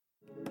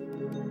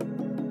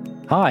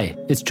Hi,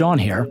 it's John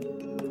here.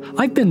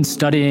 I've been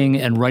studying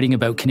and writing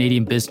about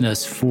Canadian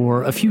business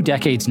for a few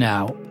decades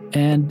now,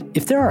 and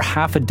if there are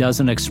half a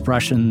dozen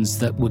expressions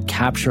that would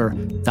capture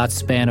that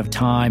span of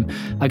time,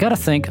 I gotta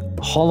think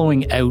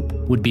hollowing out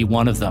would be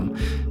one of them.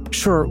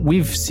 Sure,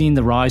 we've seen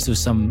the rise of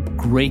some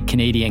great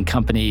Canadian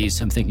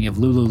companies. I'm thinking of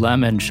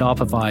Lululemon,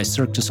 Shopify,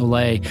 Cirque du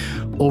Soleil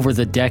over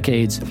the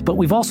decades. But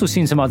we've also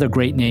seen some other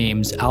great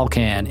names,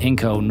 Alcan,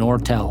 Inco,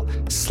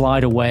 Nortel,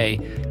 slide away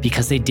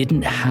because they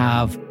didn't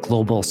have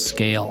global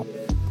scale.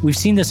 We've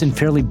seen this in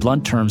fairly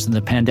blunt terms in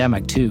the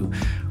pandemic too.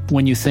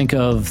 When you think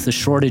of the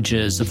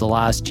shortages of the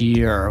last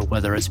year,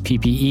 whether it's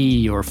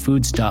PPE or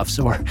foodstuffs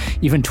or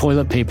even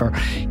toilet paper,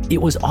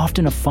 it was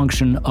often a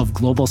function of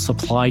global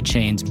supply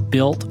chains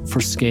built for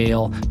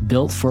scale,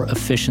 built for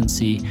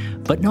efficiency,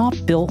 but not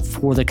built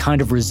for the kind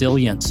of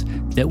resilience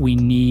that we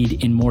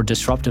need in more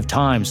disruptive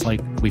times like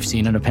we've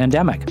seen in a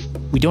pandemic.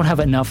 We don't have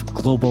enough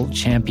global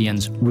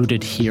champions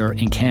rooted here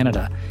in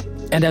Canada.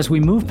 And as we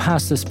move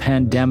past this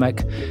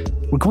pandemic,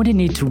 we're going to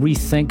need to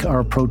rethink our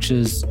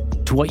approaches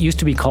to what used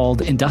to be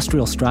called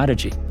industrial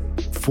strategy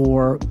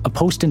for a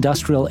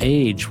post-industrial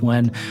age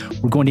when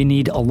we're going to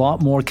need a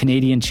lot more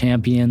Canadian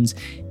champions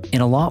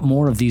in a lot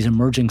more of these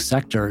emerging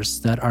sectors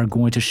that are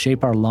going to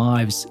shape our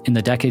lives in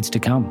the decades to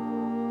come.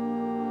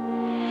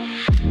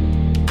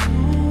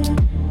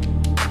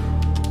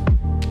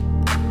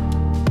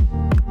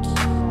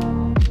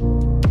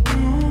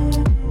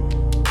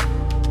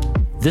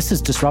 This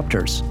is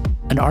Disruptors,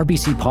 an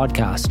RBC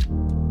podcast.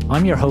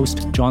 I'm your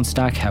host, John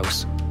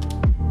Stackhouse.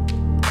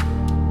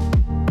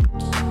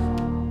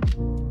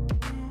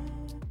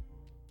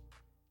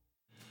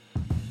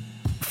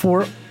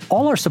 For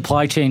all our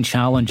supply chain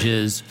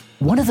challenges,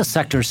 one of the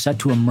sectors set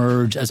to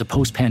emerge as a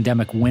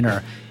post-pandemic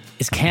winner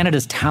is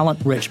Canada's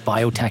talent-rich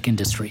biotech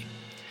industry.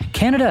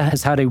 Canada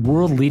has had a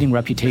world-leading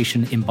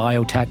reputation in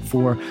biotech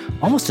for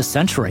almost a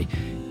century.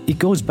 It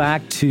goes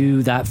back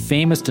to that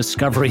famous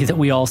discovery that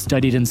we all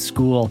studied in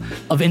school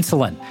of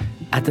insulin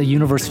at the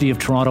University of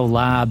Toronto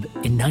lab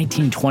in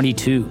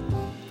 1922.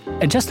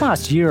 And just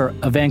last year,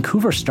 a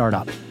Vancouver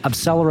startup,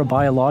 AbCellera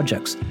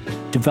Biologics,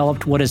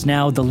 developed what is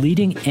now the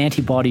leading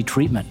antibody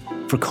treatment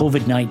for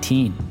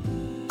COVID-19.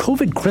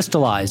 COVID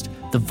crystallized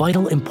the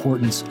vital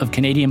importance of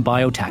Canadian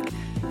biotech,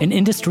 an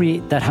industry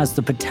that has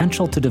the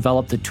potential to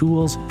develop the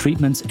tools,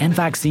 treatments, and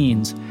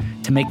vaccines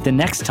to make the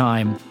next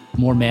time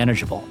more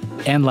manageable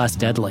and less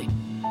deadly.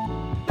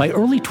 By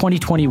early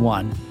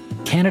 2021,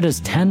 Canada's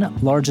 10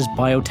 largest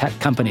biotech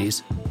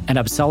companies, and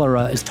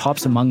AbCellera is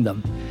tops among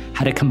them,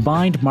 had a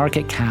combined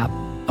market cap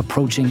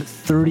approaching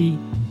 $30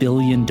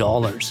 billion.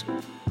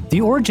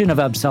 The origin of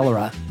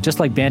AbCellera, just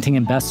like Banting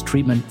and Best's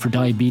treatment for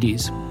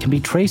diabetes, can be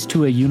traced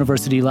to a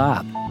university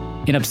lab.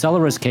 In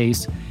AbCellera's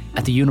case,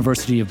 at the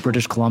University of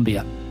British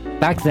Columbia.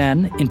 Back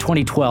then, in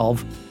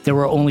 2012, there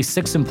were only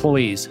 6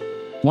 employees,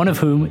 one of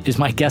whom is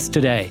my guest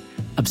today,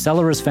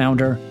 AbCellera's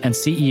founder and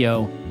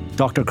CEO,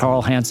 Dr.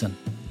 Carl Hansen.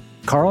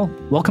 Carl,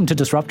 welcome to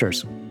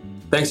Disruptors.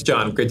 Thanks,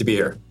 John. Great to be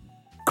here.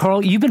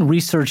 Carl, you've been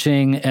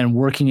researching and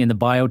working in the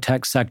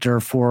biotech sector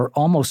for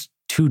almost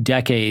 2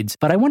 decades,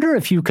 but I wonder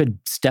if you could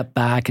step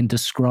back and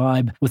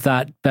describe, with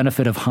that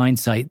benefit of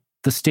hindsight,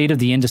 the state of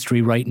the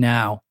industry right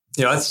now.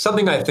 You know, that's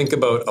something I think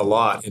about a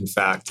lot, in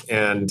fact.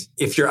 And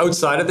if you're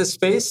outside of this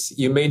space,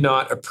 you may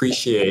not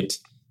appreciate,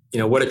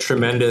 what a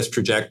tremendous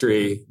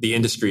trajectory the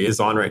industry is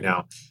on right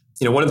now.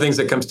 One of the things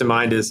that comes to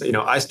mind is,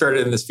 I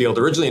started in this field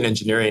originally in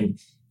engineering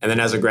and then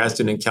as a grad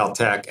student in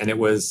Caltech. And it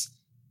was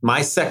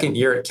my second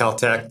year at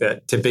Caltech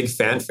that, to big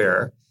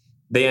fanfare,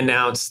 they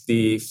announced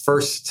the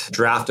first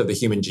draft of the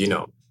human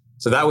genome.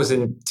 So that was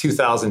in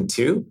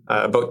 2002,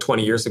 about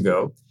 20 years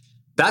ago.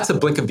 That's a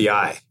blink of the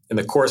eye in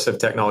the course of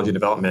technology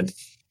development.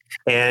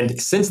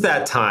 And since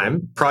that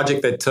time,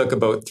 project that took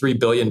about $3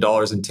 billion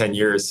in 10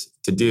 years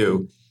to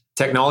do,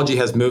 technology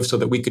has moved so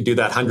that we could do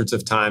that hundreds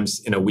of times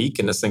in a week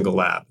in a single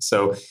lab.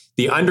 So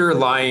the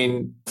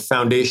underlying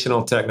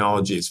foundational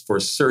technologies for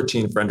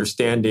searching, for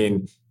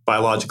understanding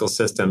biological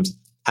systems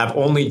have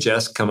only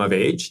just come of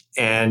age.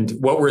 And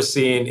what we're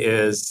seeing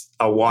is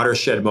a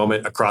watershed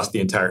moment across the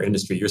entire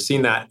industry. You're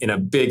seeing that in a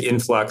big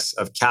influx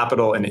of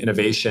capital and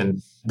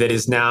innovation that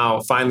is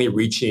now finally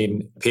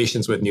reaching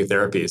patients with new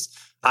therapies.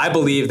 I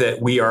believe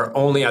that we are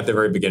only at the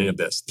very beginning of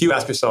this. If you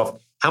ask yourself,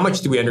 how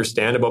much do we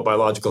understand about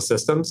biological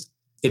systems?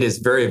 It is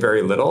very,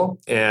 very little.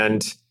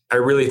 And I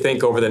really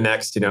think over the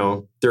next,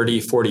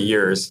 30, 40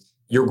 years,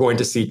 you're going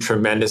to see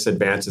tremendous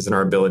advances in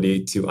our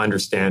ability to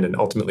understand and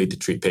ultimately to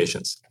treat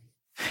patients.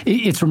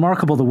 It's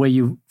remarkable the way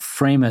you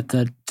frame it,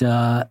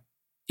 that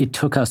it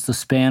took us the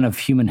span of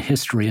human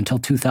history until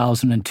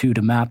 2002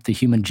 to map the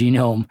human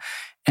genome.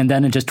 And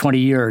then in just 20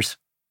 years,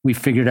 we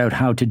figured out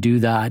how to do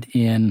that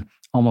in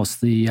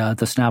almost the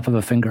snap of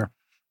a finger.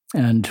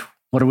 And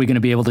what are we going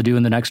to be able to do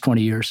in the next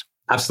 20 years?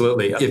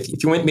 Absolutely.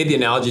 If you made the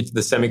analogy to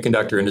the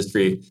semiconductor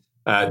industry,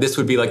 this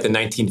would be like the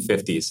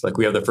 1950s. Like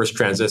we have the first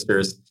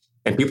transistors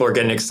and people are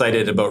getting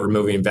excited about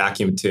removing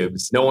vacuum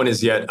tubes. No one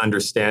is yet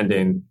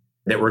understanding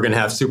that we're going to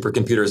have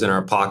supercomputers in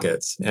our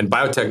pockets. And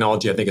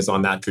biotechnology, I think, is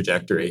on that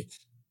trajectory.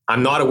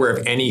 I'm not aware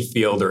of any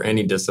field or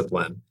any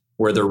discipline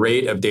where the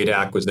rate of data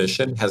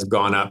acquisition has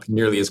gone up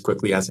nearly as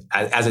quickly as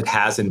it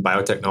has in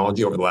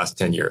biotechnology over the last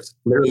 10 years.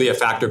 Literally a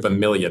factor of 1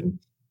 million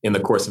in the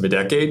course of a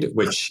decade,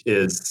 which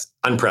is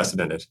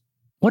unprecedented.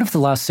 What have the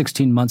last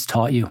 16 months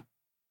taught you?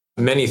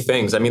 Many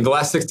things. I mean, the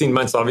last 16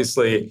 months,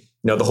 obviously,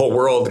 the whole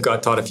world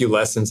got taught a few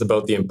lessons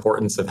about the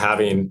importance of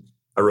having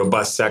a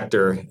robust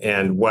sector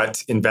and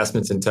what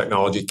investments in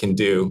technology can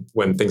do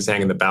when things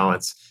hang in the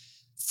balance.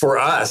 For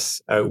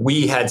us,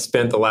 we had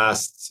spent the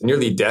last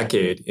nearly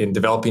decade in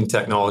developing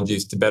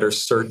technologies to better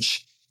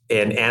search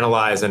and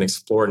analyze and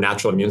explore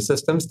natural immune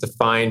systems to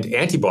find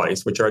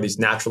antibodies, which are these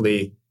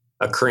naturally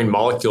occurring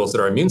molecules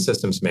that our immune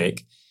systems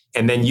make,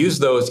 and then use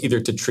those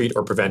either to treat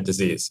or prevent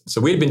disease. So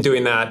we had been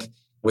doing that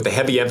with a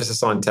heavy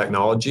emphasis on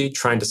technology,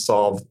 trying to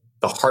solve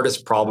the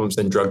hardest problems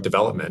in drug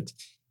development.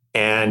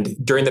 And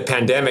during the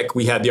pandemic,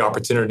 we had the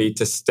opportunity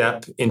to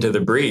step into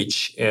the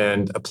breach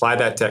and apply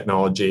that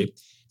technology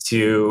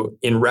to,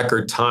 in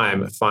record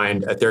time,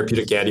 find a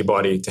therapeutic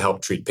antibody to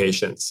help treat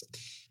patients.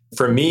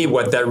 For me,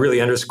 what that really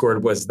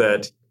underscored was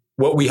that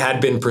what we had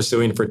been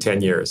pursuing for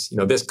 10 years,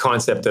 this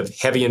concept of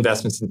heavy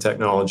investments in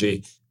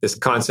technology, this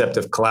concept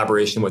of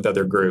collaboration with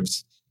other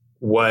groups,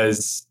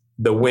 was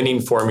the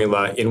winning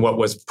formula in what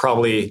was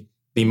probably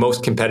the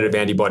most competitive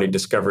antibody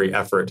discovery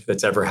effort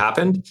that's ever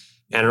happened,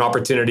 and an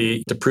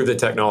opportunity to prove the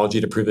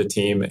technology, to prove the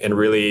team, and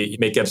really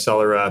make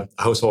AbCellera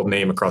a household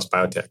name across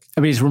biotech.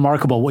 I mean, it's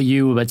remarkable what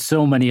you, but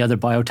so many other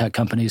biotech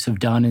companies have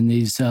done in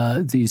these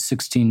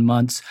 16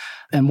 months,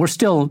 and we're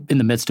still in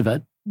the midst of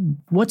it.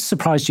 What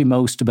surprised you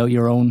most about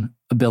your own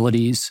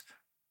abilities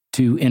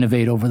to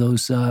innovate over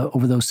those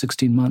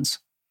 16 months?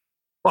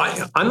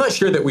 Well, I'm not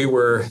sure that we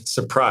were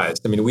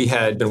surprised. I mean, we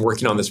had been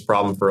working on this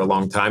problem for a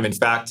long time. In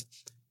fact,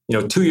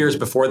 2 years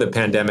before the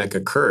pandemic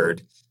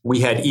occurred, we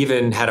had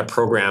even had a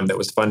program that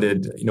was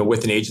funded,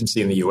 with an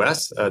agency in the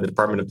US, the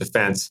Department of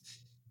Defense,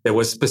 that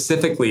was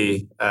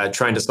specifically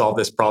trying to solve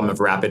this problem of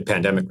rapid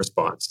pandemic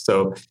response.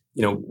 So,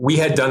 we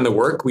had done the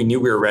work. We knew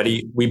we were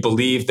ready. We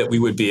believed that we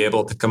would be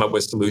able to come up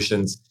with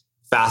solutions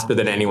faster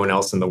than anyone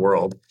else in the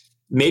world.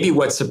 Maybe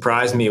what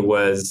surprised me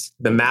was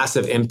the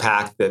massive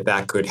impact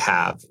that could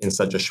have in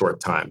such a short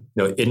time.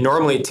 It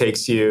normally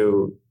takes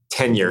you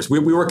 10 years. We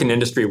work in an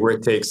industry where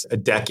it takes a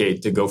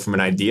decade to go from an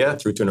idea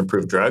through to an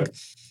approved drug.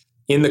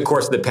 In the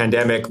course of the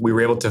pandemic, we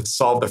were able to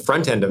solve the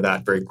front end of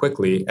that very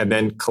quickly and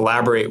then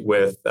collaborate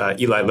with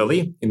Eli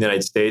Lilly in the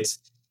United States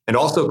and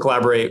also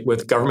collaborate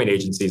with government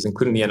agencies,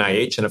 including the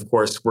NIH, and of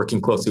course, working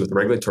closely with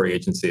regulatory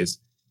agencies.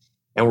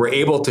 And we're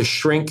able to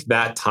shrink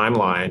that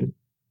timeline,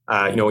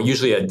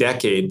 usually a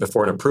decade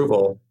before an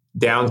approval,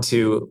 down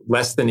to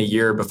less than a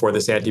year before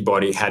this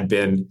antibody had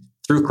been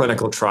through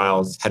clinical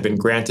trials, had been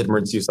granted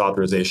emergency use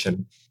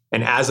authorization,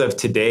 and as of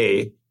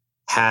today,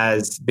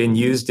 has been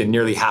used in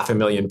nearly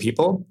 500,000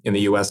 people in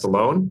the US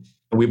alone.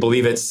 And we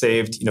believe it's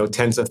saved,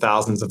 tens of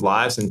thousands of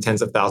lives and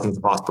tens of thousands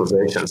of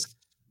hospitalizations.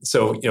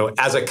 So,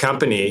 as a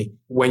company,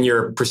 when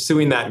you're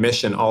pursuing that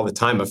mission all the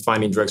time of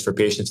finding drugs for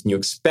patients and you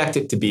expect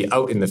it to be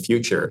out in the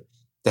future,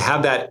 to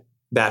have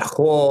that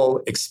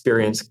whole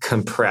experience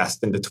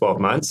compressed into 12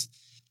 months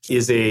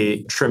is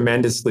a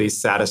tremendously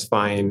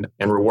satisfying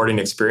and rewarding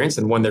experience,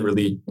 and one that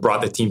really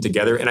brought the team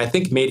together. And I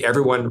think made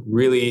everyone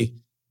really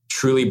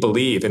truly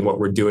believe in what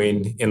we're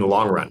doing in the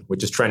long run,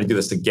 which is trying to do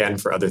this again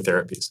for other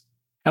therapies.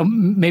 Now,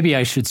 maybe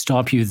I should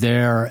stop you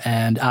there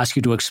and ask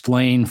you to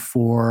explain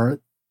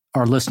for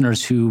our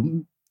listeners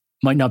who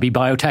might not be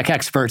biotech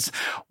experts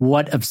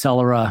what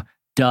AbCellera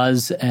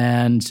does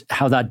and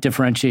how that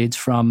differentiates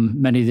from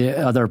many of the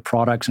other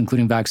products,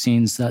 including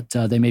vaccines, that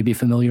they may be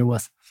familiar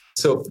with.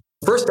 So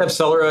first,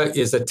 AbCellera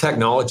is a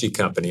technology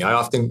company. I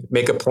often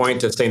make a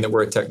point of saying that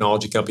we're a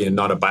technology company and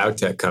not a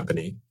biotech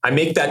company. I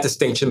make that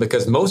distinction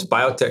because most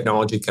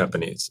biotechnology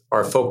companies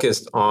are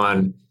focused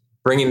on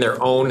bringing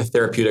their own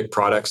therapeutic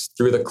products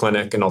through the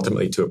clinic and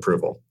ultimately to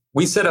approval.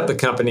 We set up the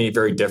company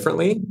very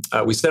differently.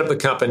 We set up the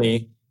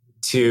company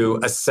to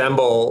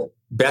assemble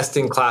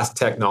best-in-class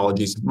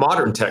technologies,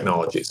 modern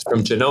technologies,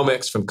 from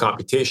genomics, from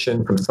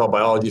computation, from cell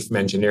biology, from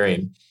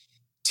engineering,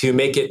 to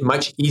make it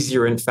much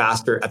easier and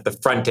faster at the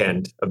front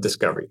end of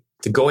discovery,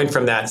 to going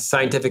from that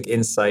scientific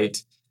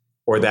insight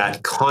or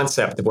that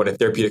concept of what a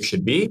therapeutic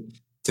should be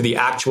to the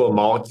actual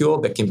molecule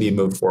that can be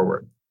moved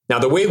forward. Now,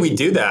 the way we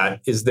do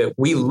that is that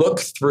we look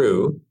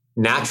through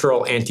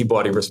natural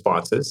antibody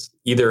responses,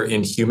 either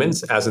in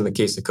humans, as in the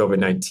case of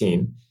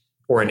COVID-19,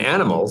 or in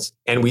animals,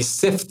 and we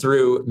sift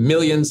through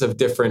millions of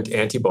different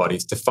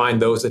antibodies to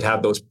find those that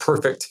have those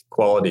perfect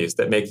qualities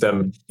that make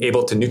them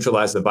able to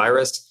neutralize the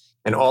virus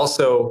and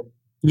also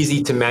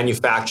easy to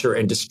manufacture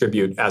and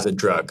distribute as a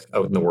drug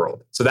out in the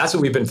world. So that's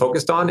what we've been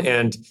focused on.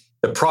 And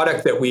the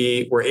product that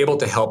we were able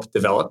to help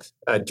develop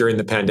during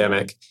the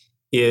pandemic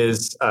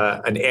is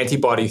an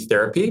antibody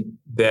therapy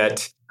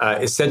that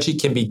essentially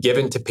can be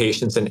given to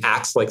patients and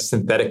acts like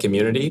synthetic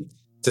immunity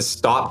to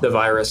stop the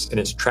virus in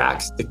its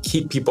tracks, to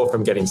keep people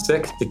from getting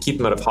sick, to keep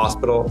them out of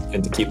hospital,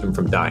 and to keep them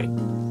from dying.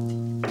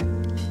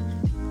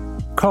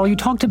 Carl, you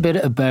talked a bit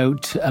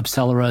about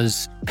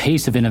AbCellera's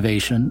pace of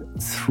innovation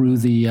through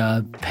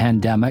the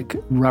pandemic,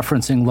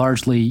 referencing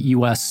largely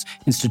U.S.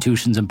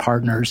 institutions and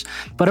partners.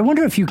 But I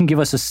wonder if you can give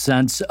us a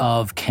sense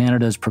of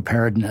Canada's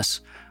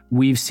preparedness.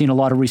 We've seen a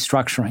lot of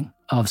restructuring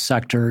of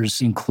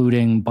sectors,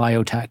 including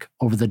biotech,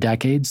 over the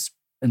decades.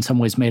 In some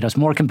ways made us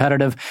more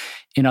competitive,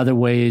 in other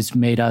ways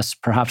made us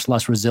perhaps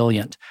less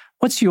resilient.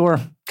 What's your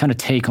kind of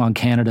take on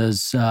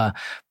Canada's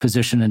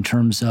position in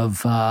terms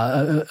of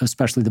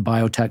especially the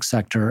biotech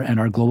sector and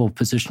our global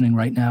positioning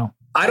right now?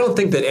 I don't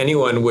think that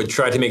anyone would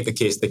try to make the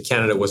case that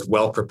Canada was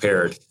well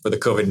prepared for the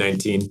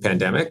COVID-19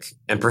 pandemic.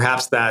 And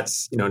perhaps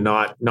that's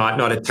not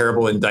a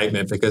terrible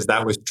indictment, because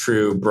that was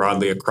true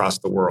broadly across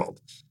the world.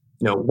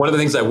 One of the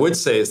things I would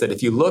say is that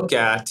if you look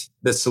at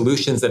the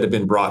solutions that have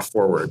been brought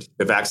forward,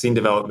 the vaccine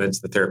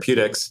developments, the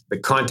therapeutics, the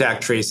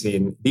contact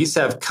tracing, these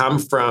have come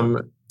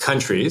from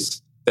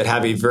countries that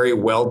have a very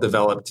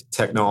well-developed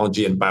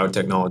technology and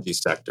biotechnology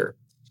sector.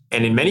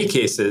 And in many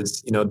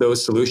cases,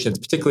 those solutions,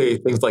 particularly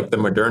things like the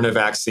Moderna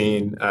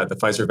vaccine, the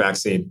Pfizer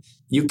vaccine,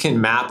 you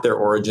can map their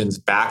origins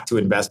back to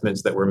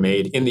investments that were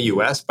made in the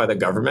US by the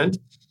government,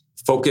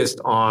 focused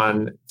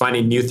on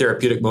finding new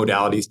therapeutic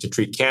modalities to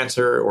treat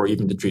cancer or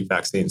even to treat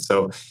vaccines.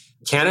 So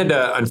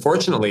Canada,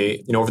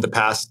 unfortunately, over the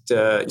past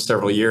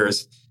several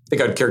years, I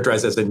think I would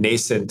characterize as a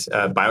nascent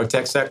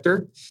biotech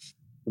sector.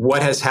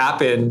 What has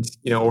happened,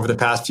 over the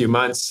past few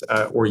months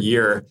or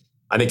year,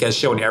 I think has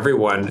shown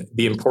everyone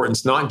the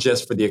importance, not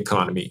just for the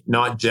economy,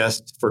 not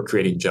just for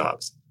creating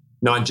jobs,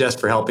 not just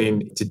for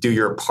helping to do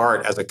your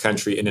part as a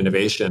country in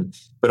innovation,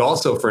 but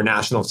also for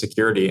national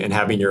security and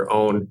having your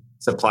own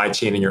supply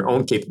chain and your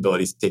own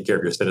capabilities to take care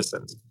of your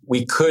citizens.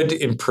 We could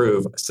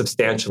improve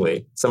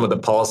substantially some of the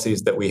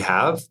policies that we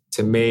have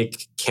to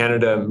make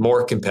Canada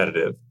more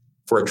competitive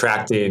for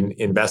attracting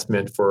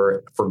investment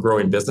for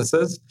growing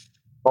businesses.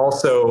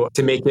 Also,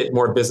 to make it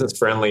more business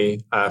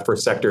friendly for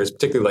sectors,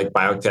 particularly like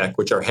biotech,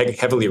 which are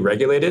heavily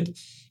regulated.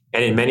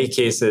 And in many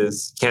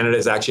cases, Canada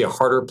is actually a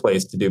harder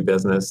place to do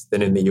business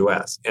than in the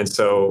US. And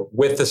so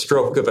with the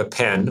stroke of a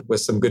pen,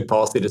 with some good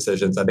policy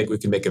decisions, I think we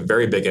can make a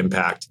very big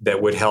impact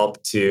that would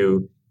help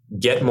to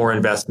get more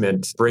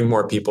investment, bring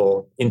more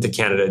people into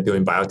Canada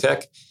doing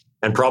biotech,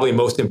 and probably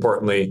most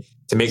importantly,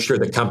 to make sure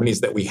the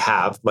companies that we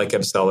have, like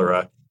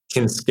AbCellera,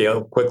 can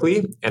scale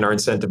quickly and are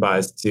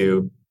incentivized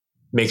to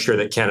make sure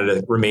that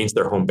Canada remains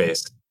their home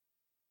base.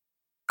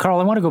 Carl,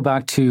 I want to go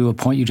back to a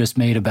point you just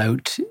made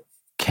about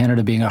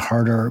Canada being a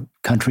harder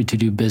country to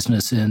do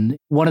business in.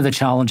 One of the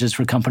challenges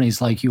for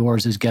companies like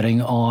yours is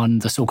getting on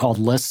the so-called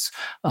lists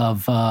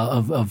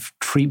of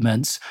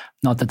treatments.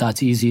 Not that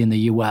that's easy in the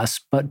US,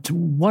 but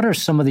what are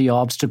some of the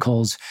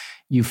obstacles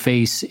you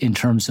face in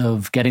terms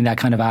of getting that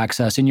kind of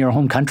access in your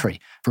home country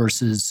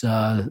versus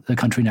the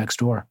country next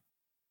door?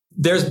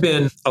 There's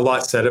been a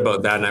lot said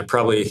about that, and I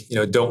probably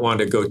don't want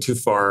to go too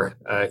far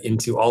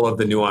into all of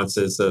the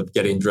nuances of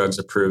getting drugs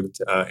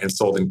approved and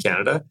sold in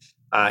Canada.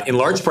 In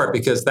large part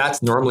because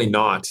that's normally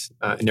not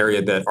an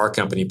area that our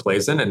company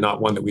plays in, and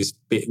not one that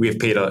we've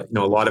paid a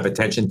lot of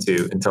attention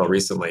to until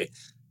recently.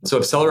 So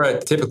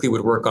AbCellera typically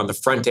would work on the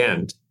front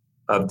end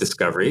of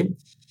discovery,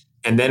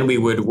 and then we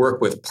would work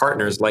with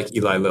partners like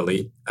Eli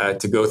Lilly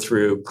to go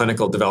through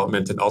clinical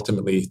development and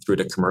ultimately through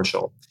to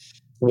commercial.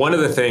 One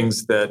of the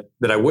things that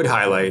I would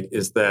highlight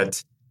is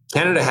that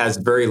Canada has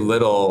very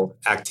little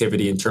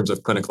activity in terms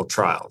of clinical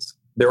trials.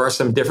 There are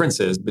some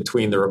differences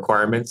between the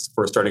requirements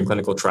for starting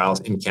clinical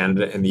trials in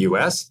Canada and the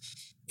US.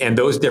 And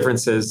those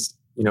differences,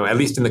 at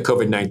least in the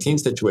COVID-19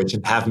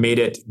 situation, have made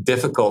it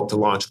difficult to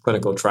launch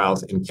clinical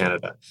trials in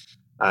Canada.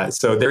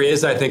 So there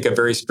is, I think, a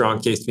very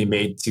strong case to be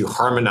made to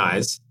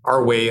harmonize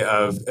our way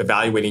of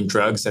evaluating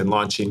drugs and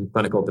launching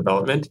clinical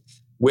development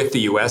with the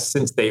US,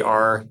 since they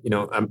are,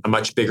 a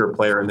much bigger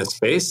player in this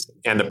space.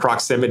 And the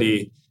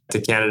proximity to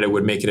Canada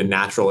would make it a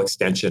natural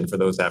extension for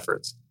those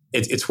efforts.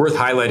 It's worth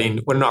highlighting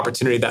what an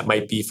opportunity that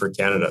might be for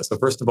Canada. So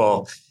first of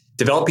all,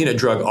 developing a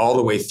drug all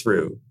the way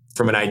through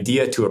from an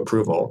idea to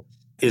approval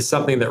is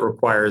something that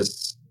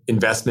requires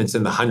investments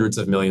in the hundreds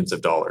of millions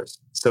of dollars.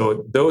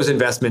 So those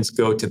investments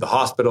go to the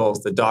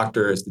hospitals, the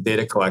doctors, the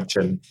data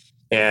collection.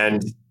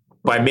 And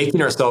by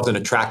making ourselves an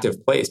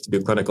attractive place to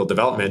do clinical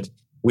development,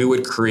 we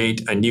would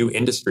create a new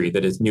industry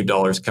that is new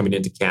dollars coming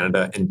into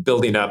Canada and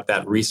building up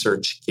that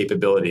research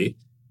capability,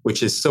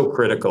 which is so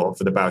critical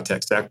for the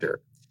biotech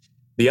sector.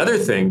 The other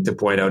thing to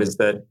point out is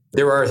that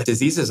there are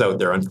diseases out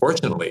there,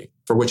 unfortunately,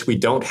 for which we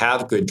don't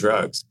have good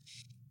drugs.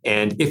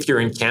 And if you're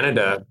in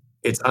Canada,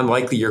 it's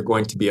unlikely you're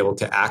going to be able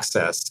to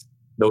access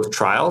those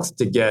trials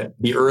to get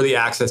the early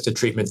access to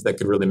treatments that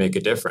could really make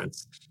a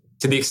difference.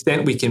 To the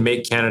extent we can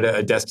make Canada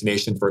a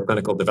destination for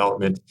clinical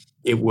development,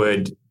 it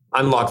would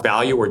unlock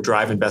value or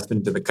drive investment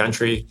into the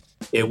country.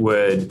 It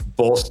would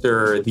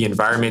bolster the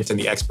environment and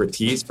the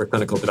expertise for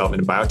clinical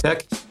development in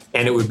biotech.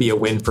 And it would be a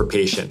win for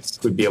patients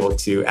who would be able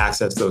to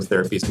access those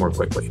therapies more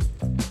quickly.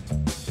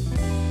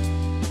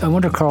 I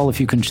wonder, Carl, if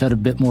you can shed a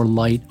bit more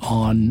light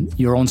on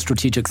your own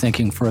strategic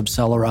thinking for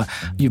AbCellera.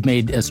 You've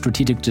made a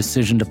strategic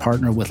decision to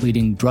partner with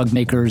leading drug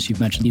makers. You've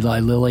mentioned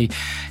Eli Lilly,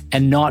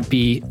 and not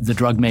be the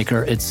drug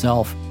maker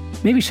itself.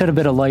 Maybe shed a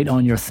bit of light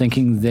on your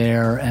thinking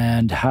there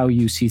and how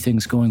you see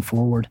things going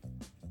forward.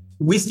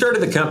 We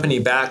started the company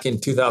back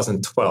in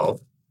 2012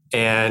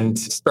 and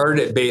started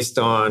it based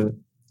on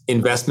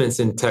investments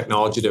in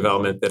technology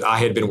development that I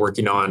had been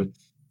working on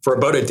for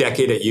about a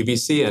decade at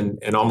UBC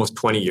and almost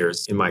 20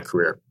 years in my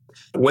career.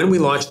 When we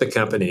launched the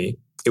company,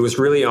 it was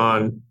really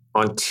on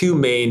two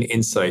main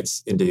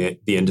insights into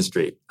the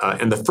industry.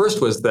 And the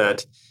first was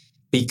that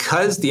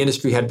because the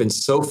industry had been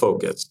so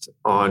focused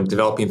on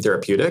developing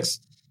therapeutics,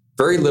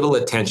 very little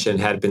attention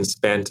had been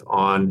spent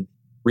on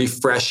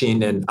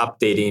refreshing and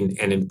updating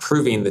and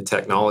improving the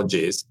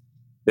technologies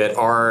that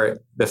are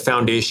the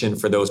foundation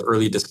for those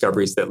early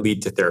discoveries that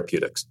lead to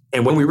therapeutics.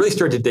 And when we really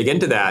started to dig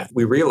into that,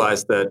 we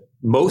realized that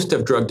most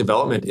of drug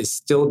development is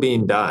still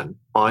being done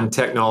on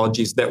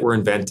technologies that were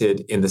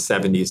invented in the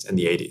 70s and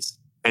the 80s.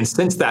 And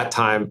since that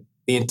time,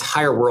 the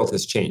entire world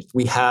has changed.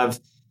 We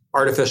have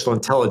artificial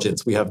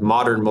intelligence, we have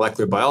modern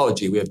molecular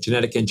biology, we have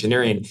genetic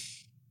engineering,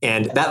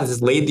 and that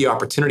has laid the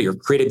opportunity or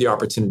created the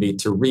opportunity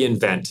to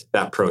reinvent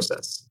that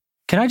process.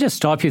 Can I just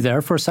stop you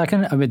there for a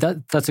second? I mean,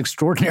 that's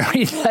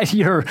extraordinary that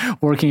you're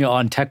working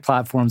on tech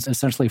platforms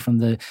essentially from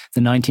the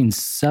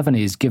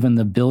 1970s, given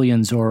the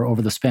billions or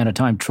over the span of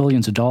time,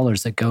 trillions of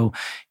dollars that go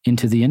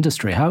into the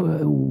industry.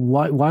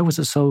 Why was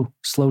it so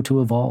slow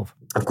to evolve?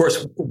 Of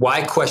course,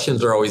 why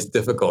questions are always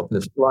difficult.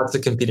 There's lots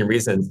of competing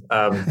reasons.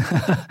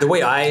 The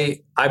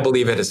way I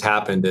believe it has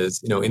happened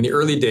is, in the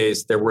early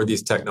days, there were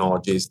these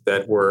technologies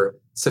that were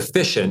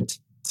sufficient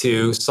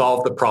to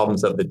solve the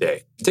problems of the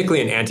day,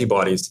 particularly in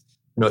antibodies.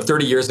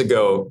 30 years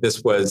ago,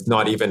 this was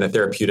not even a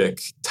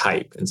therapeutic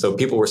type. And so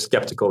people were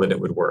skeptical that it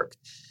would work.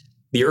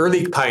 The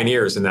early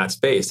pioneers in that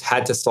space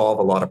had to solve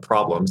a lot of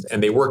problems,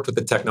 and they worked with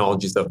the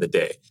technologies of the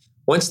day.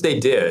 Once they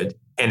did,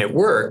 and it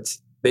worked,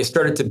 they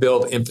started to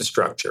build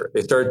infrastructure.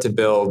 They started to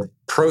build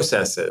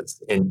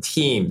processes and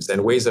teams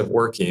and ways of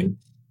working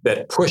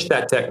that pushed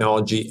that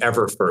technology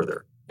ever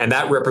further. And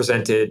that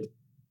represented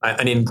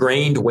an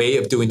ingrained way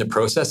of doing the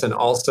process and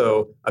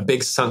also a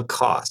big sunk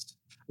cost.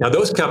 Now,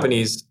 those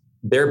companies,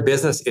 their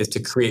business is to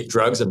create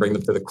drugs and bring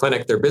them to the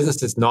clinic. Their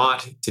business is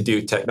not to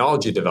do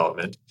technology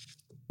development.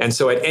 And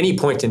so at any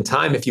point in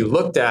time, if you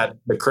looked at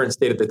the current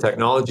state of the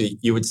technology,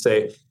 you would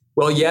say,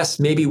 well, yes,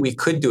 maybe we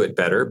could do it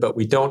better, but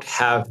we don't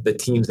have the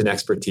teams and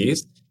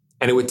expertise.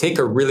 And it would take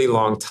a really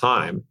long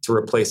time to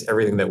replace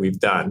everything that we've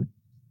done.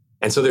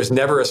 And so there's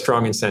never a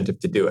strong incentive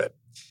to do it.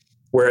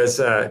 Whereas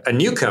a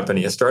new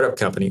company, a startup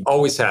company,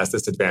 always has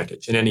this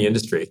advantage in any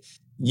industry.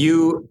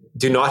 You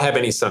do not have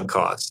any sunk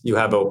costs. You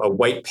have a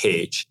white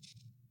page.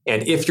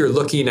 And if you're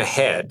looking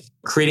ahead,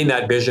 creating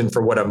that vision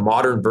for what a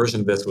modern version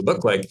of this would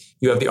look like,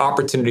 you have the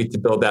opportunity to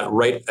build that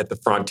right at the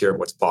frontier of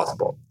what's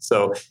possible.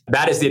 So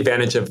that is the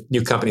advantage of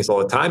new companies all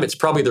the time. It's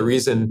probably the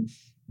reason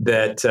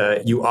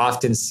that you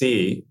often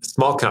see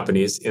small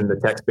companies in the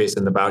tech space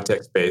and the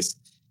biotech space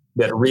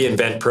that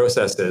reinvent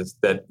processes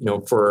that,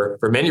 for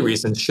many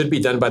reasons should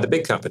be done by the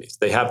big companies.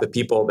 They have the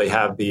people, they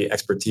have the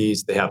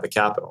expertise, they have the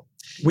capital.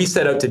 We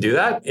set out to do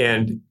that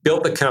and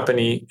built the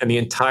company and the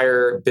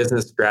entire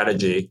business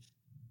strategy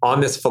on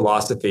this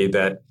philosophy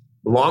that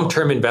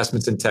long-term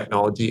investments in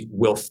technology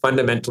will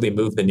fundamentally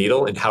move the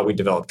needle in how we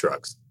develop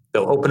drugs.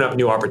 They'll open up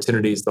new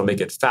opportunities. They'll make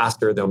it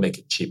faster. They'll make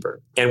it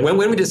cheaper. And when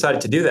we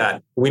decided to do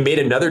that, we made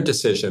another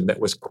decision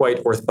that was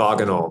quite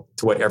orthogonal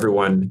to what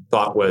everyone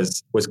thought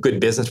was good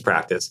business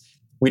practice.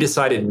 We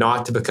decided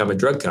not to become a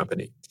drug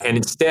company. And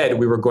instead,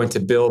 we were going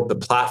to build the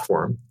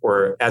platform,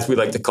 or as we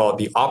like to call it,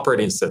 the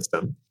operating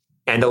system,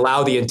 and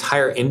allow the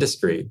entire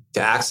industry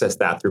to access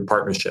that through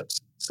partnerships.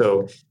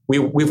 So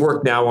we've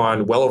worked now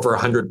on well over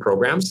 100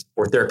 programs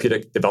or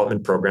therapeutic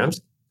development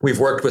programs. We've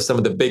worked with some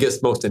of the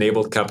biggest, most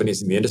enabled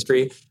companies in the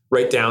industry,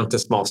 right down to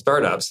small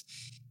startups.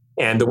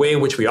 And the way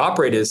in which we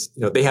operate is,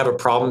 they have a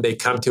problem, they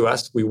come to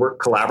us, we work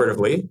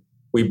collaboratively,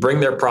 we bring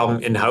their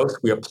problem in-house,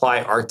 we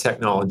apply our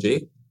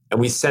technology, and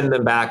we send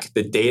them back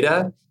the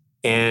data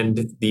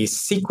and the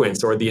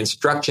sequence or the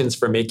instructions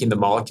for making the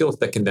molecules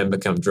that can then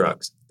become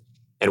drugs.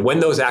 And when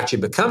those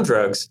actually become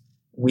drugs,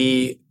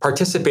 we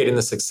participate in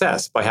the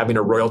success by having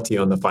a royalty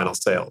on the final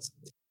sales.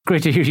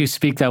 Great to hear you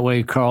speak that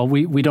way, Carl.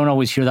 We don't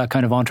always hear that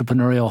kind of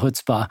entrepreneurial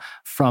chutzpah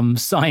from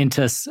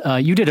scientists.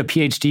 You did a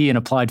PhD in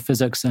applied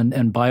physics and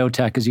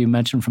biotech, as you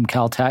mentioned, from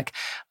Caltech,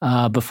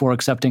 before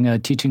accepting a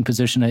teaching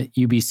position at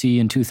UBC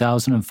in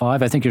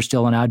 2005. I think you're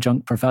still an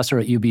adjunct professor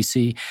at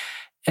UBC.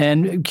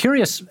 And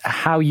curious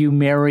how you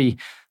marry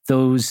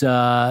those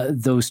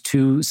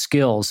two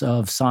skills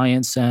of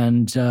science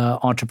and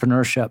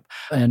entrepreneurship,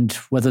 and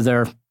whether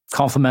they're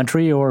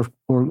complementary or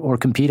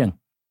competing.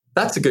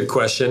 That's a good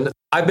question.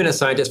 I've been a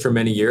scientist for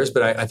many years,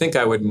 but I think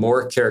I would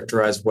more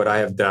characterize what I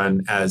have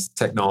done as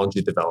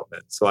technology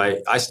development. So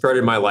I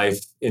started my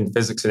life in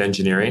physics and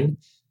engineering,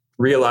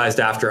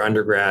 realized after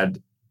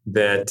undergrad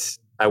that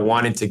I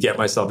wanted to get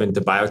myself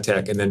into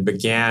biotech, and then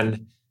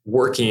began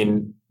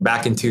working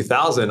back in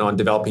 2000 on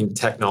developing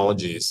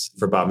technologies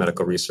for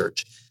biomedical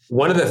research.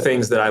 One of the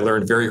things that I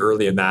learned very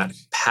early in that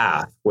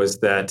path was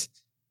that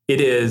it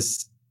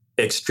is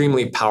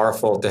extremely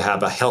powerful to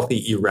have a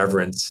healthy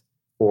irreverence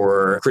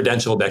for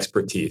credentialed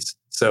expertise.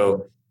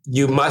 So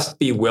you must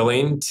be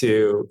willing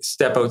to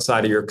step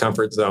outside of your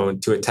comfort zone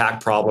to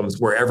attack problems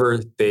wherever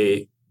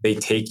they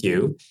take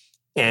you,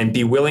 and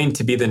be willing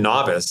to be the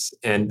novice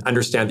and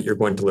understand that you're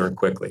going to learn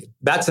quickly.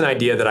 That's an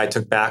idea that I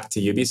took back to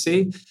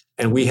UBC.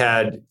 And we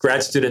had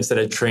grad students that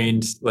had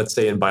trained, let's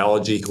say, in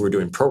biology who were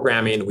doing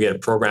programming. We had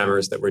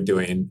programmers that were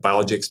doing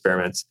biology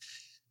experiments.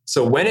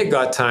 So when it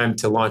got time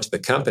to launch the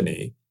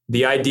company,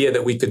 the idea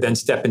that we could then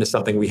step into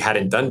something we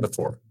hadn't done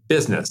before,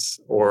 business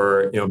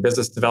or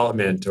business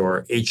development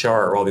or HR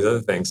or all these other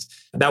things,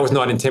 that was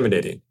not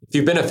intimidating. If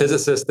you've been a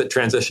physicist that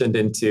transitioned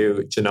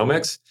into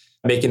genomics,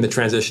 making the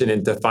transition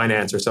into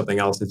finance or something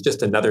else is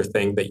just another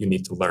thing that you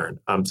need to learn.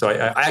 So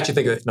I actually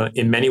think that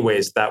in many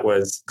ways that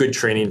was good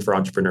training for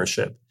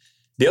entrepreneurship.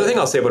 The other thing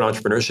I'll say about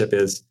entrepreneurship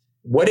is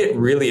what it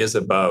really is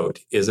about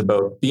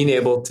being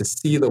able to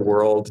see the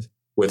world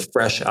with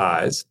fresh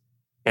eyes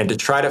and to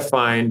try to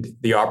find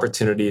the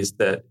opportunities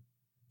that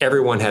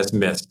everyone has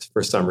missed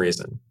for some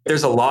reason.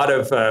 There's a lot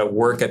of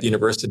work at the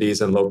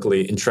universities and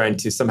locally in trying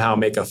to somehow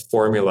make a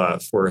formula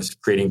for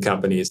creating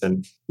companies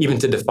and even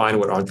to define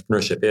what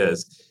entrepreneurship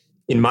is.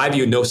 In my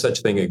view, no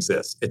such thing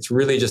exists. It's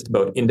really just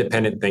about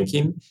independent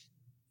thinking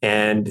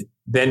and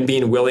then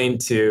being willing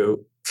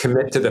to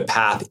commit to the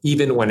path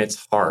even when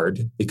it's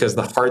hard, because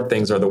the hard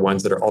things are the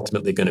ones that are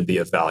ultimately going to be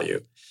of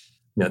value.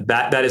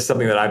 That is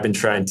something that I've been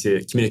trying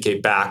to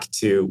communicate back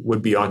to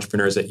would-be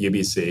entrepreneurs at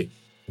UBC,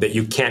 that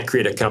you can't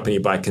create a company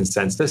by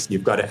consensus.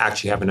 You've got to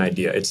actually have an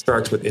idea. It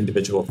starts with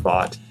individual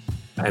thought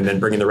and then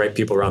bringing the right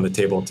people around the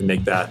table to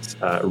make that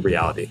a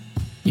reality.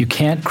 You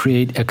can't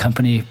create a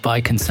company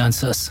by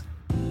consensus.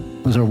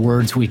 Those are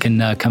words we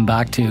can come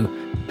back to.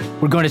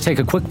 We're going to take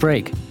a quick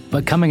break,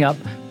 but coming up,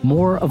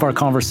 more of our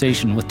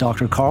conversation with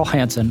Dr. Carl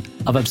Hansen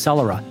of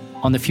AbCellera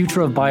on the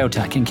future of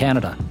biotech in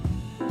Canada.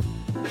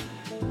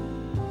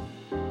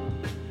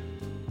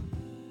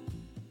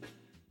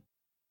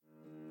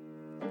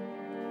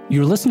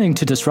 You're listening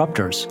to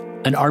Disruptors,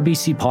 an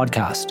RBC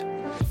podcast.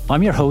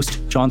 I'm your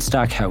host, John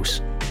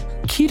Stackhouse.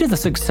 Key to the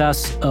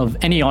success of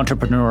any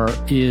entrepreneur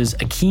is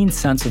a keen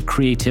sense of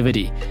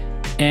creativity.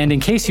 And in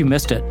case you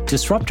missed it,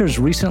 Disruptors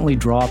recently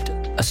dropped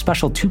a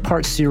special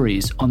 2-part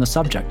series on the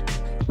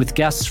subject with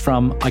guests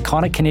from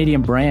iconic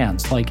Canadian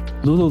brands like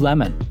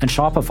Lululemon and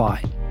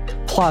Shopify,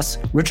 plus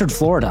Richard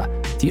Florida,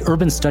 the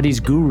urban studies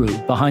guru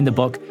behind the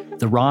book,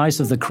 The Rise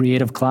of the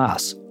Creative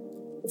Class.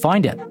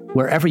 Find it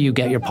wherever you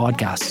get your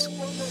podcasts.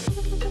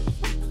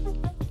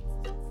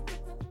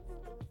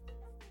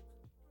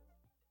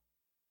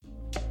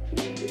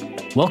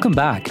 Welcome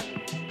back.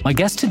 My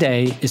guest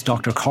today is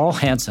Dr. Carl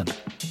Hansen,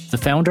 the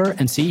founder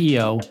and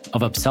CEO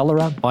of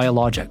AbCellera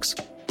Biologics.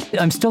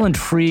 I'm still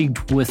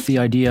intrigued with the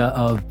idea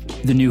of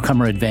the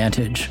newcomer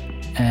advantage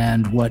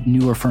and what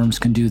newer firms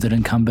can do that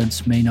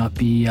incumbents may not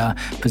be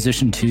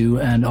positioned to.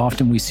 And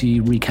often we see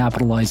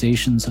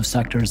recapitalizations of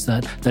sectors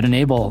that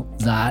enable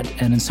that.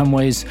 And in some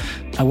ways,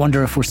 I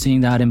wonder if we're seeing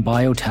that in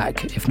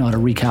biotech, if not a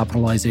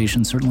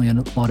recapitalization, certainly a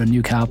lot of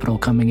new capital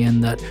coming in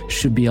that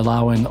should be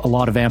allowing a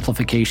lot of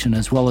amplification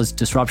as well as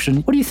disruption.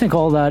 What do you think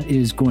all that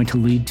is going to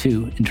lead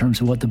to in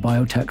terms of what the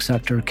biotech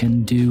sector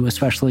can do,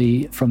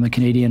 especially from a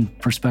Canadian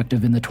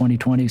perspective in the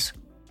 2020s?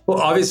 Well,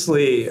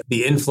 obviously,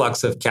 the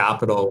influx of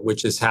capital,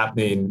 which is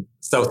happening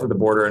south of the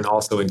border and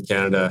also in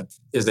Canada,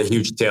 is a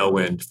huge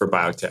tailwind for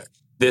biotech.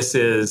 This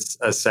is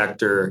a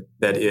sector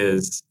that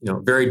is,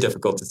 very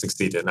difficult to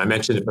succeed in. I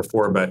mentioned it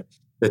before, but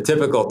the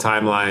typical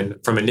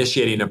timeline from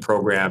initiating a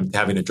program to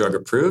having a drug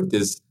approved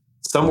is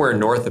somewhere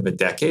north of a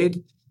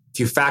decade. If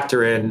you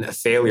factor in a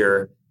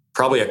failure,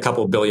 probably a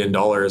couple $1 billion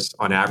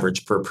on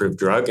average per approved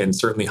drug, and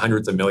certainly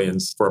hundreds of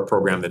millions for a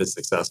program that is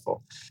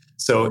successful.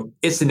 So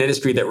it's an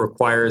industry that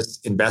requires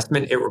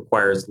investment. It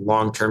requires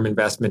long-term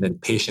investment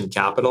and patient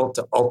capital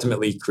to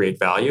ultimately create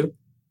value,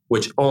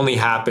 which only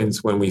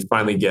happens when we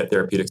finally get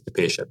therapeutics to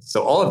patients.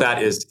 So all of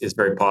that is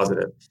very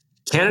positive.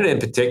 Canada in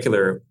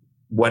particular,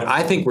 what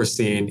I think we're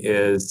seeing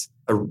is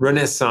a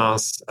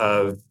renaissance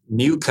of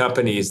new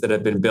companies that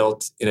have been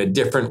built in a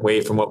different way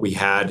from what we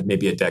had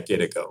maybe a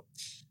decade ago.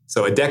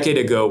 So a decade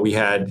ago, we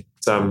had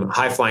some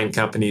high-flying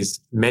companies,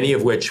 many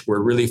of which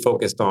were really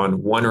focused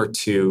on one or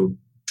two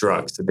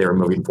drugs that they were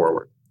moving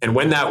forward. And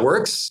when that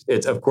works,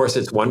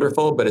 it's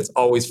wonderful, but it's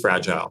always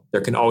fragile.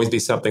 There can always be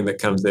something that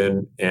comes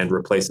in and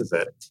replaces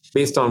it.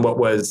 Based on what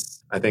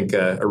was, I think,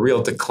 a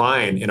real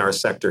decline in our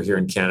sector here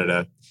in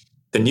Canada,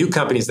 the new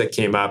companies that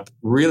came up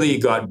really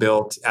got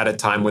built at a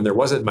time when there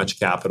wasn't much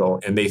capital,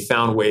 and they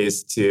found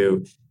ways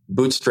to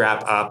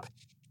bootstrap up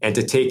and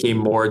to take a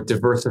more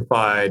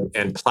diversified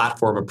and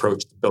platform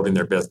approach to building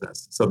their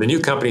business. So the new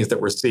companies that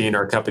we're seeing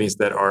are companies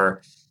that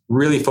are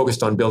really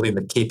focused on building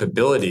the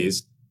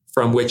capabilities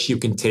from which you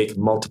can take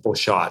multiple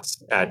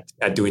shots at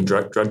doing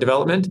drug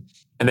development,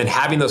 and then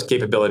having those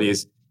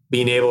capabilities,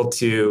 being able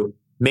to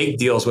make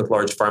deals with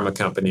large pharma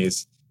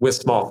companies, with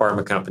small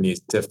pharma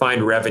companies to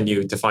find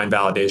revenue, to find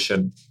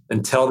validation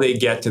until they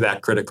get to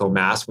that critical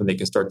mass when they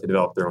can start to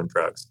develop their own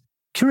drugs.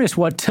 Curious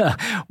what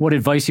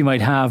advice you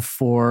might have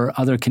for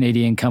other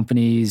Canadian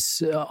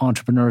companies,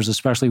 entrepreneurs,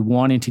 especially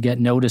wanting to get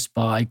noticed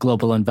by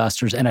global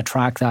investors and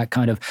attract that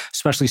kind of,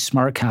 especially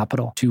smart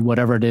capital to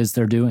whatever it is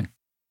they're doing.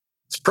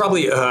 It's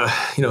probably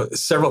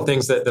several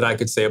things that I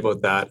could say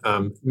about that.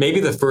 Maybe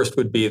the first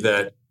would be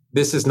that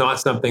this is not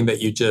something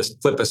that you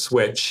just flip a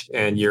switch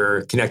and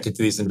you're connected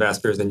to these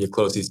investors and you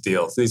close these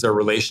deals. These are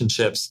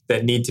relationships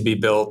that need to be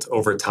built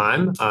over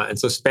time. And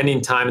so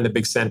spending time in the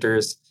big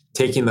centers,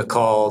 taking the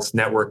calls,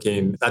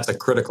 networking, that's a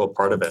critical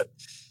part of it.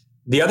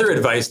 The other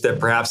advice that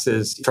perhaps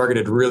is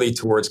targeted really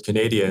towards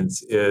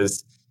Canadians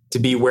is to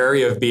be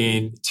wary of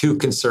being too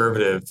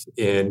conservative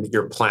in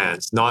your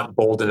plans, not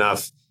bold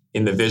enough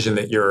in the vision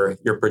that you're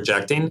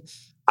projecting.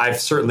 I've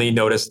certainly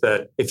noticed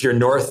that if you're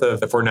north of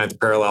the 49th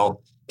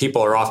parallel,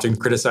 people are often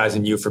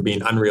criticizing you for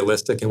being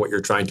unrealistic in what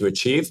you're trying to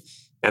achieve.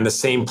 And the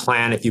same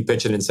plan, if you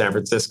pitch it in San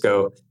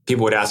Francisco,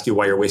 people would ask you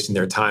why you're wasting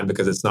their time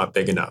because it's not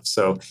big enough.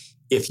 So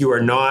if you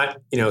are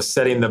not,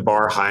 setting the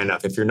bar high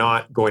enough, if you're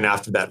not going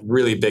after that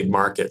really big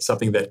market,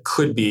 something that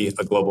could be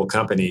a global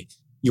company,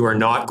 you are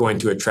not going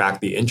to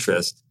attract the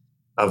interest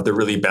of the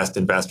really best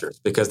investors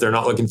because they're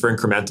not looking for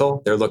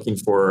incremental. They're looking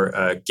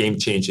for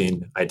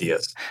game-changing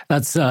ideas.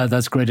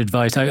 That's great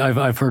advice.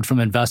 I've heard from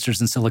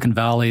investors in Silicon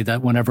Valley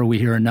that whenever we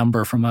hear a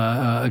number from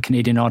a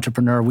Canadian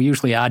entrepreneur, we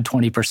usually add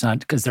 20%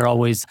 because they're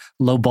always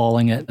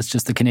lowballing it. It's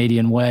just the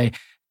Canadian way.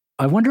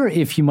 I wonder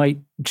if you might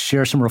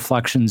share some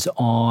reflections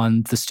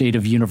on the state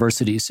of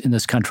universities in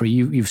this country.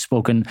 You've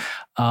spoken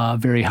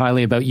very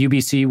highly about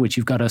UBC, which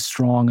you've got a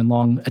strong and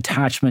long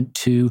attachment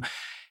to.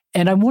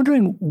 And I'm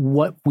wondering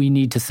what we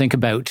need to think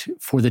about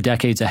for the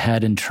decades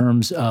ahead in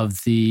terms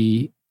of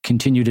the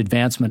continued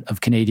advancement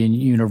of Canadian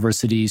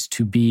universities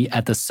to be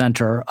at the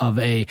center of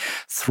a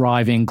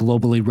thriving,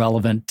 globally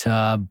relevant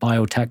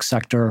biotech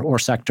sector or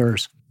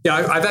sectors. Yeah,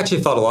 I've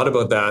actually thought a lot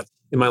about that.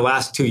 In my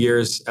last 2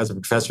 years as a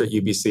professor at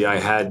UBC, I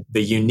had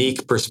the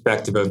unique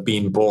perspective of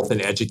being both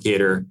an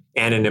educator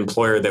and an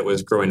employer that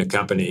was growing a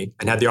company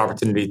and had the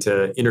opportunity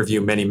to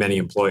interview many, many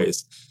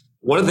employees.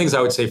 One of the things I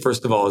would say,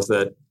 first of all, is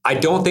that I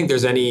don't think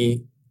there's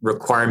any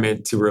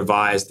requirement to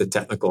revise the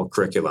technical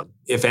curriculum.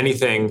 If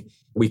anything,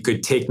 we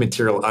could take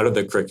material out of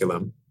the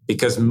curriculum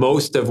because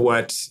most of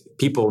what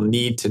people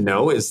need to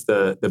know is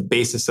the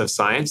basis of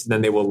science, and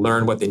then they will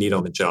learn what they need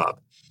on the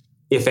job.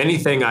 If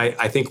anything,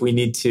 I think we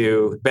need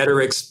to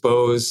better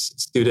expose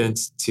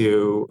students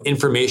to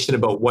information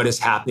about what is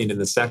happening in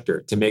the sector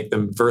to make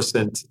them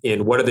versant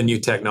in what are the new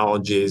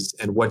technologies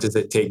and what does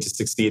it take to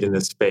succeed in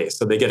this space.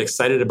 So they get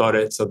excited about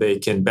it so they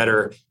can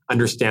better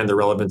understand the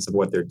relevance of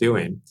what they're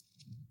doing.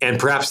 And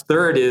perhaps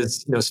third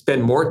is,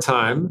 spend more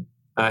time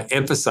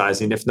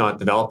emphasizing, if not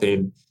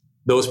developing,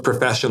 those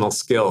professional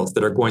skills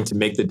that are going to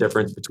make the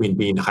difference between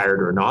being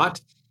hired or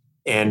not.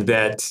 And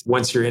that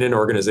once you're in an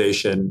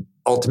organization,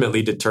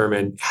 ultimately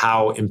determine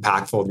how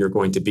impactful you're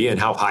going to be and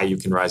how high you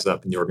can rise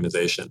up in the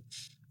organization.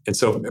 And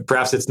so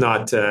perhaps it's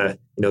not the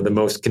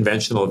most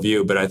conventional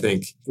view, but I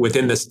think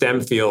within the STEM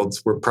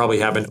fields, we're probably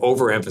have an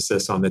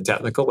overemphasis on the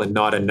technical and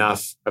not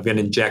enough of an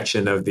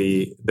injection of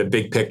the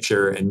big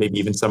picture and maybe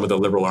even some of the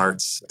liberal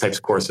arts types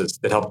of courses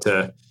that help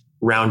to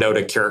round out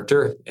a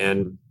character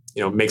and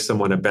make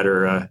someone a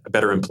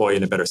better employee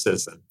and a better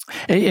citizen.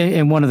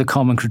 And one of the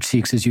common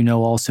critiques, as you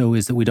know, also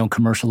is that we don't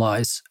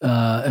commercialize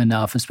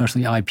enough,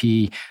 especially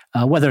IP,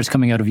 whether it's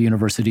coming out of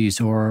universities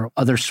or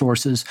other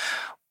sources.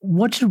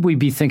 What should we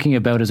be thinking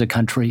about as a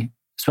country,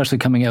 especially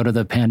coming out of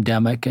the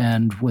pandemic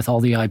and with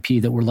all the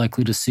IP that we're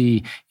likely to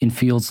see in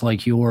fields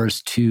like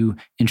yours to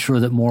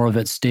ensure that more of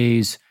it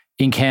stays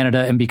in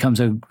Canada and becomes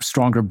a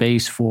stronger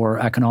base for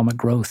economic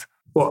growth?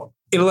 Well,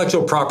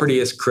 intellectual property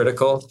is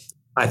critical.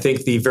 I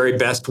think the very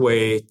best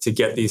way to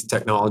get these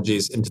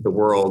technologies into the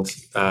world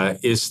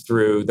is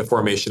through the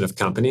formation of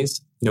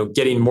companies.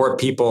 Getting more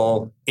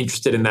people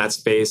interested in that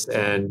space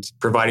and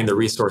providing the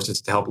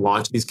resources to help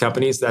launch these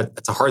companies,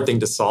 that's a hard thing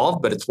to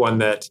solve, but it's one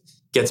that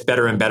gets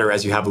better and better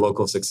as you have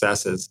local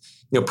successes.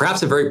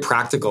 Perhaps a very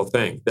practical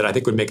thing that I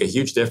think would make a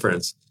huge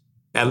difference,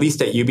 at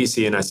least at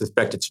UBC, and I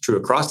suspect it's true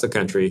across the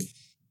country,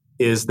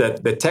 is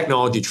that the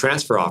technology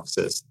transfer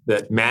offices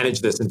that manage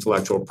this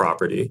intellectual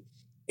property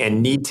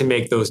and need to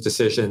make those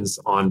decisions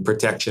on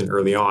protection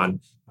early on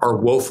are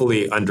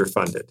woefully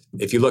underfunded.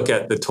 If you look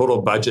at the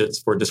total budgets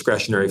for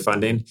discretionary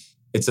funding,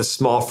 it's a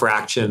small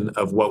fraction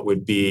of what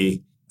would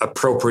be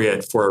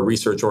appropriate for a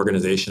research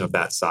organization of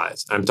that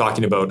size. I'm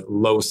talking about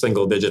low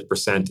single-digit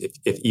percent,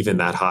 if even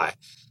that high.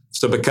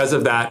 So because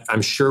of that,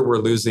 I'm sure we're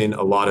losing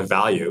a lot of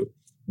value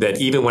that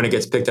even when it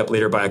gets picked up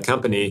later by a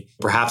company,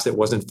 perhaps it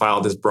wasn't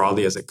filed as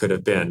broadly as it could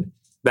have been.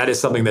 That is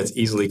something that's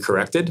easily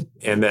corrected.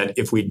 And that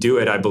if we do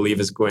it, I believe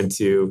is going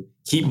to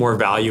keep more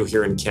value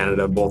here in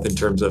Canada, both in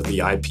terms of the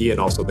IP and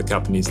also the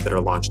companies that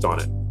are launched on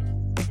it.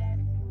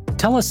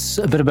 Tell us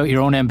a bit about your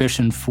own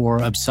ambition for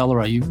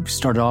AbCellera. You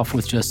started off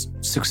with just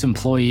 6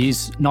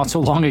 employees not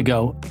so long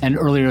ago, and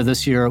earlier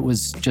this year it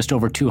was just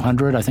over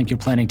 200. I think you're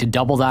planning to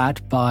double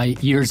that by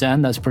year's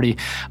end. That's pretty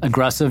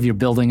aggressive. You're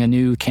building a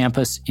new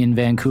campus in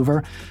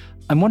Vancouver.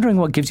 I'm wondering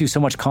what gives you so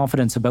much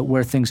confidence about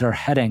where things are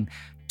heading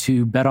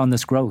to bet on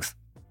this growth.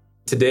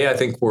 Today, I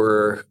think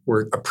we're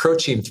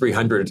approaching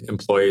 300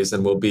 employees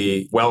and we'll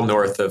be well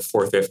north of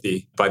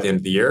 450 by the end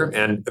of the year.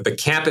 And the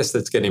campus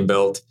that's getting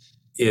built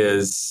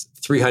is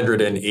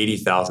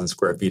 380,000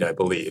 square feet, I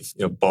believe,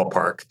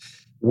 ballpark,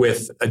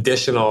 with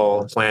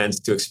additional plans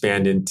to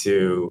expand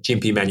into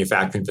GMP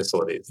manufacturing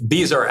facilities.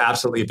 These are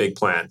absolutely big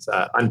plans,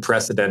 an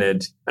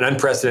unprecedented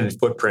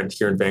footprint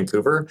here in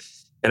Vancouver.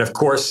 And of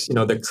course,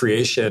 the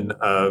creation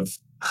of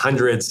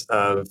hundreds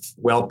of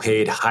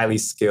well-paid, highly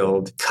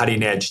skilled,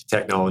 cutting-edge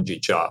technology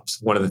jobs.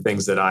 One of the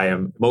things that I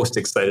am most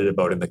excited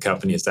about in the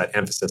company is that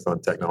emphasis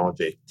on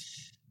technology.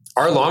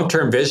 Our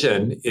long-term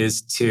vision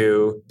is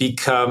to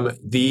become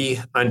the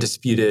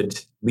undisputed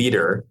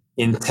leader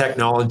in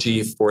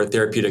technology for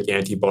therapeutic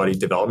antibody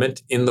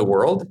development in the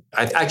world.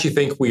 I actually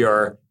think we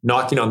are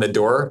knocking on the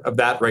door of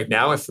that right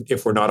now,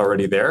 if we're not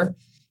already there,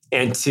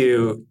 and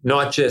to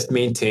not just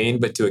maintain,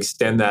 but to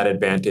extend that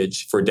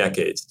advantage for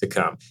decades to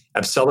come.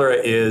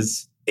 AbCellera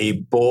is a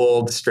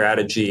bold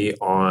strategy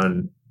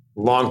on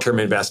long-term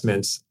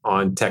investments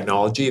on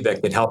technology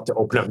that can help to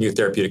open up new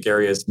therapeutic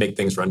areas, make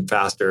things run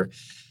faster.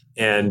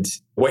 And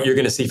what you're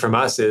going to see from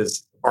us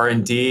is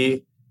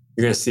R&D,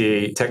 you're going to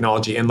see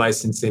technology in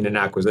licensing and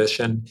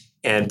acquisition,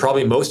 and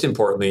probably most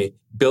importantly,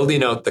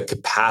 building out the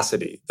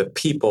capacity, the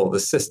people, the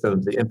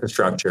systems, the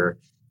infrastructure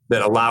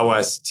that allow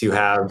us to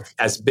have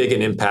as big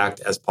an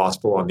impact as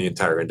possible on the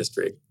entire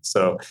industry.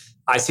 So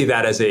I see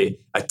that as a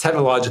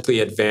technologically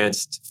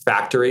advanced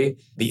factory,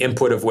 the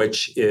input of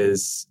which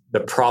is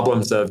the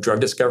problems of drug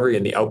discovery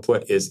and the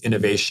output is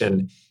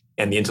innovation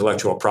and the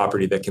intellectual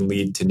property that can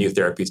lead to new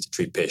therapies to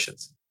treat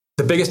patients.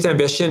 The biggest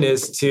ambition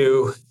is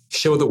to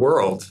show the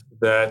world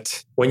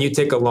that when you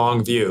take a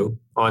long view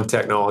on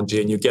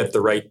technology and you get the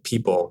right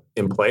people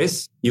in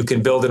place, you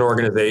can build an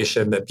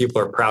organization that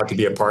people are proud to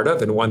be a part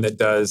of and one that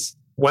has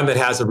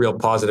a real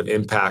positive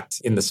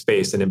impact in the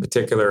space, and in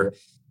particular,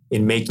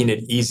 in making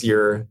it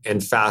easier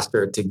and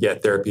faster to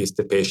get therapies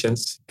to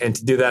patients, and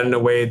to do that in a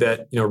way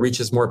that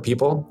reaches more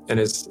people and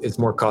is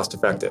more cost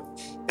effective.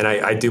 And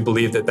I do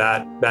believe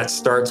that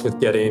starts with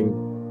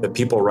getting the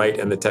people right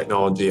and the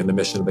technology and the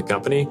mission of the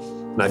company.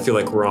 And I feel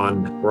like we're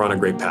on a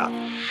great path.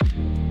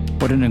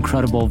 What an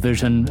incredible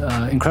vision,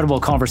 incredible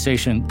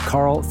conversation.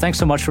 Carl, thanks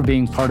so much for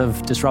being part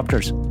of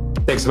Disruptors.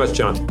 Thanks so much,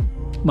 John.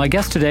 My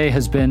guest today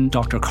has been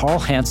Dr. Carl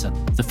Hansen,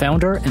 the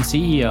founder and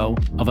CEO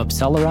of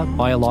AbCellera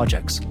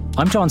Biologics.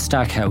 I'm John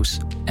Stackhouse,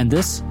 and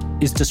this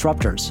is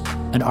Disruptors,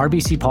 an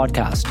RBC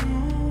podcast.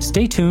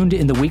 Stay tuned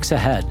in the weeks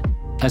ahead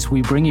as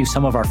we bring you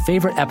some of our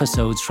favorite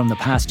episodes from the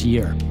past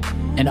year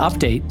and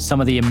update some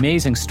of the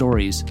amazing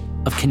stories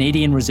of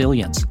Canadian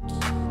resilience.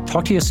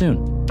 Talk to you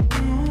soon.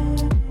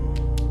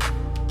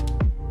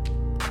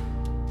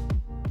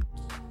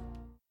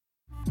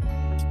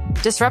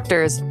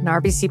 Disruptors, an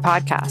RBC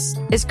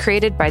podcast, is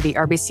created by the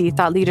RBC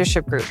Thought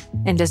Leadership Group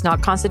and does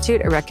not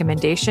constitute a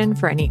recommendation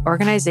for any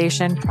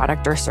organization,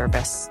 product, or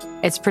service.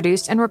 It's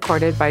produced and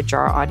recorded by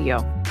Jar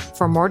Audio.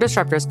 For more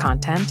Disruptors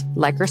content,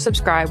 like or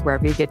subscribe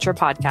wherever you get your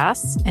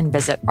podcasts and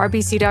visit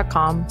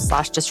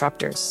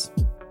rbc.com/disruptors.